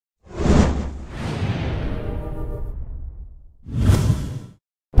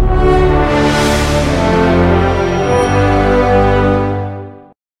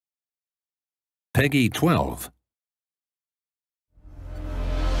Peggy 12.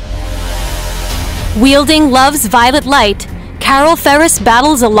 Wielding love's violet light, Carol Ferris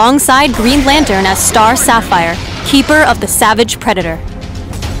battles alongside Green Lantern as Star Sapphire, keeper of the savage predator.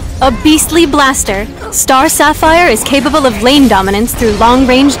 A beastly blaster, Star Sapphire is capable of lane dominance through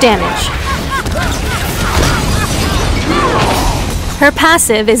long-range damage. Her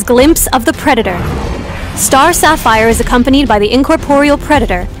passive is Glimpse of the Predator. Star Sapphire is accompanied by the incorporeal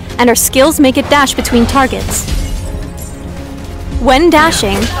predator, and her skills make it dash between targets. When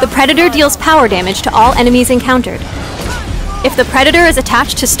dashing, the predator deals power damage to all enemies encountered. If the predator is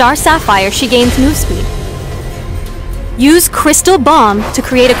attached to Star Sapphire, she gains move speed. Use Crystal Bomb to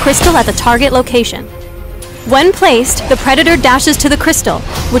create a crystal at the target location. When placed, the predator dashes to the crystal,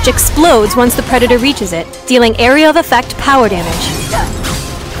 which explodes once the predator reaches it, dealing area of effect power damage.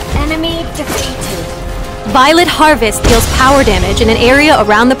 Enemy defeated. Violet Harvest deals power damage in an area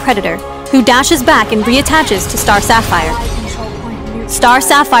around the predator, who dashes back and reattaches to Star Sapphire. Star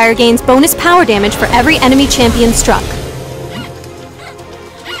Sapphire gains bonus power damage for every enemy champion struck.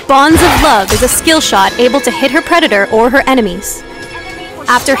 Bonds of Love is a skill shot able to hit her predator or her enemies.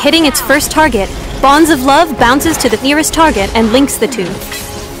 After hitting its first target, Bonds of Love bounces to the nearest target and links the two.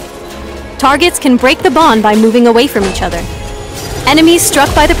 Targets can break the bond by moving away from each other. Enemies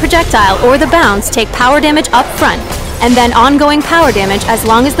struck by the projectile or the bounce take power damage up front, and then ongoing power damage as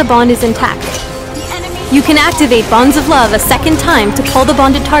long as the bond is intact. You can activate Bonds of Love a second time to pull the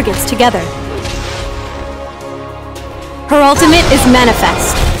bonded targets together. Her ultimate is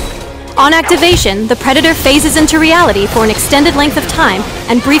Manifest. On activation, the predator phases into reality for an extended length of time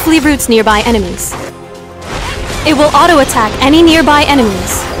and briefly roots nearby enemies. It will auto-attack any nearby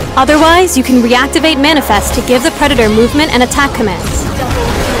enemies. Otherwise, you can reactivate Manifest to give the predator movement and attack commands.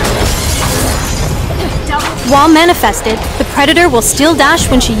 While manifested, the predator will still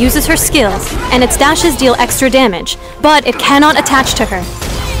dash when she uses her skills, and its dashes deal extra damage, but it cannot attach to her.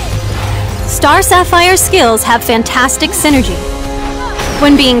 Star Sapphire's skills have fantastic synergy.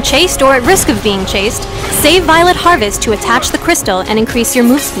 When being chased or at risk of being chased, save Violet Harvest to attach the crystal and increase your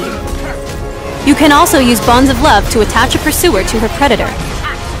move speed. You can also use Bonds of Love to attach a pursuer to her predator.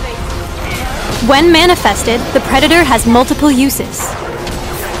 When manifested, the predator has multiple uses.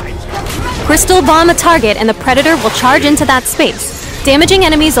 Crystal Bomb a target and the predator will charge into that space, damaging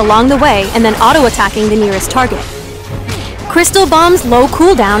enemies along the way and then auto-attacking the nearest target. Crystal Bomb's low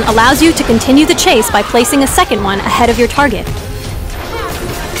cooldown allows you to continue the chase by placing a second one ahead of your target.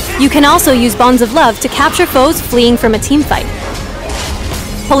 You can also use Bonds of Love to capture foes fleeing from a teamfight.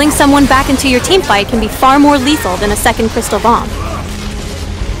 Pulling someone back into your teamfight can be far more lethal than a second Crystal Bomb.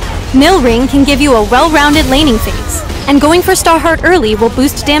 Mill Ring can give you a well-rounded laning phase, and going for Star Heart early will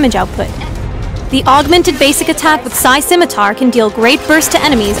boost damage output. The augmented basic attack with Psy Scimitar can deal great burst to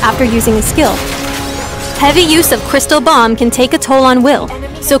enemies after using a skill. Heavy use of Crystal Bomb can take a toll on will,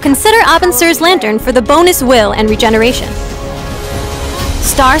 so consider Abensir's Lantern for the bonus will and regeneration.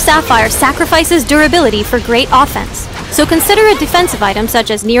 Star Sapphire sacrifices durability for great offense, so consider a defensive item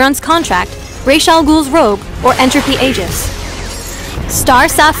such as Neron's Contract, Ra's al Ghul's Robe, or Entropy Aegis. Star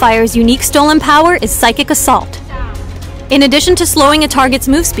Sapphire's unique stolen power is Psychic Assault. In addition to slowing a target's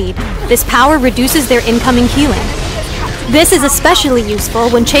move speed, this power reduces their incoming healing. This is especially useful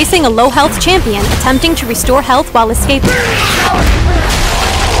when chasing a low-health champion attempting to restore health while escaping.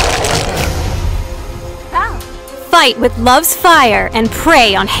 Fight with love's fire and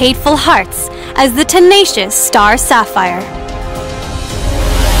prey on hateful hearts as the tenacious Star Sapphire.